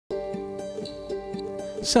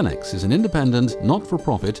Cenex is an independent,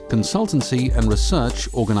 not-for-profit consultancy and research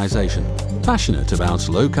organization passionate about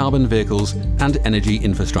low-carbon vehicles and energy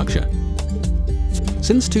infrastructure.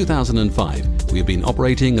 Since 2005, we have been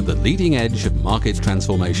operating at the leading edge of market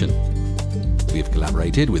transformation. We have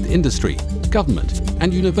collaborated with industry, government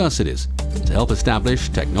and universities to help establish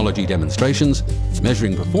technology demonstrations,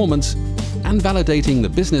 measuring performance and validating the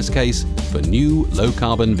business case for new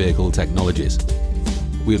low-carbon vehicle technologies.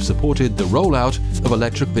 We have supported the rollout of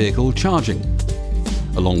electric vehicle charging,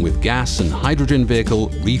 along with gas and hydrogen vehicle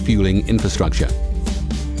refueling infrastructure.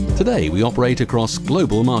 Today we operate across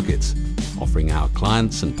global markets, offering our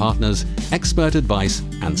clients and partners expert advice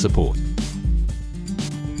and support.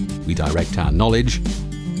 We direct our knowledge,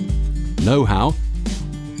 know-how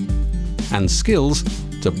and skills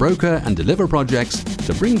to broker and deliver projects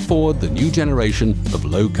to bring forward the new generation of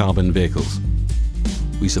low-carbon vehicles.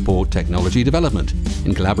 We support technology development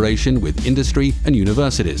in collaboration with industry and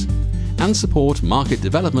universities, and support market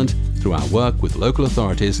development through our work with local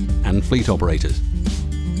authorities and fleet operators.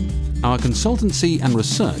 Our consultancy and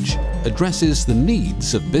research addresses the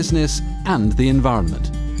needs of business and the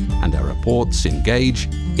environment, and our reports engage,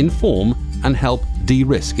 inform and help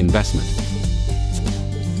de-risk investment.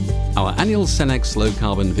 Our annual Cenex Low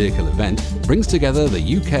Carbon Vehicle event brings together the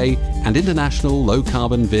UK and international low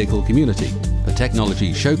carbon vehicle community for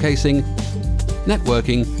technology showcasing,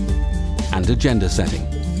 networking and agenda setting.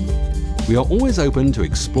 We are always open to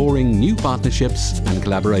exploring new partnerships and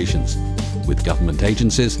collaborations with government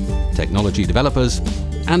agencies, technology developers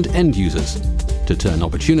and end users to turn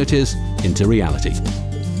opportunities into reality.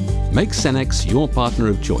 Make Cenex your partner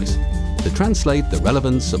of choice to translate the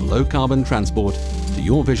relevance of low-carbon transport to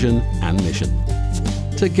your vision and mission.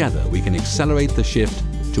 Together we can accelerate the shift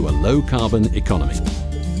to a low-carbon economy.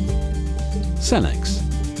 Cenex,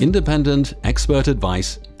 independent expert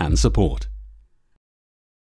advice and support.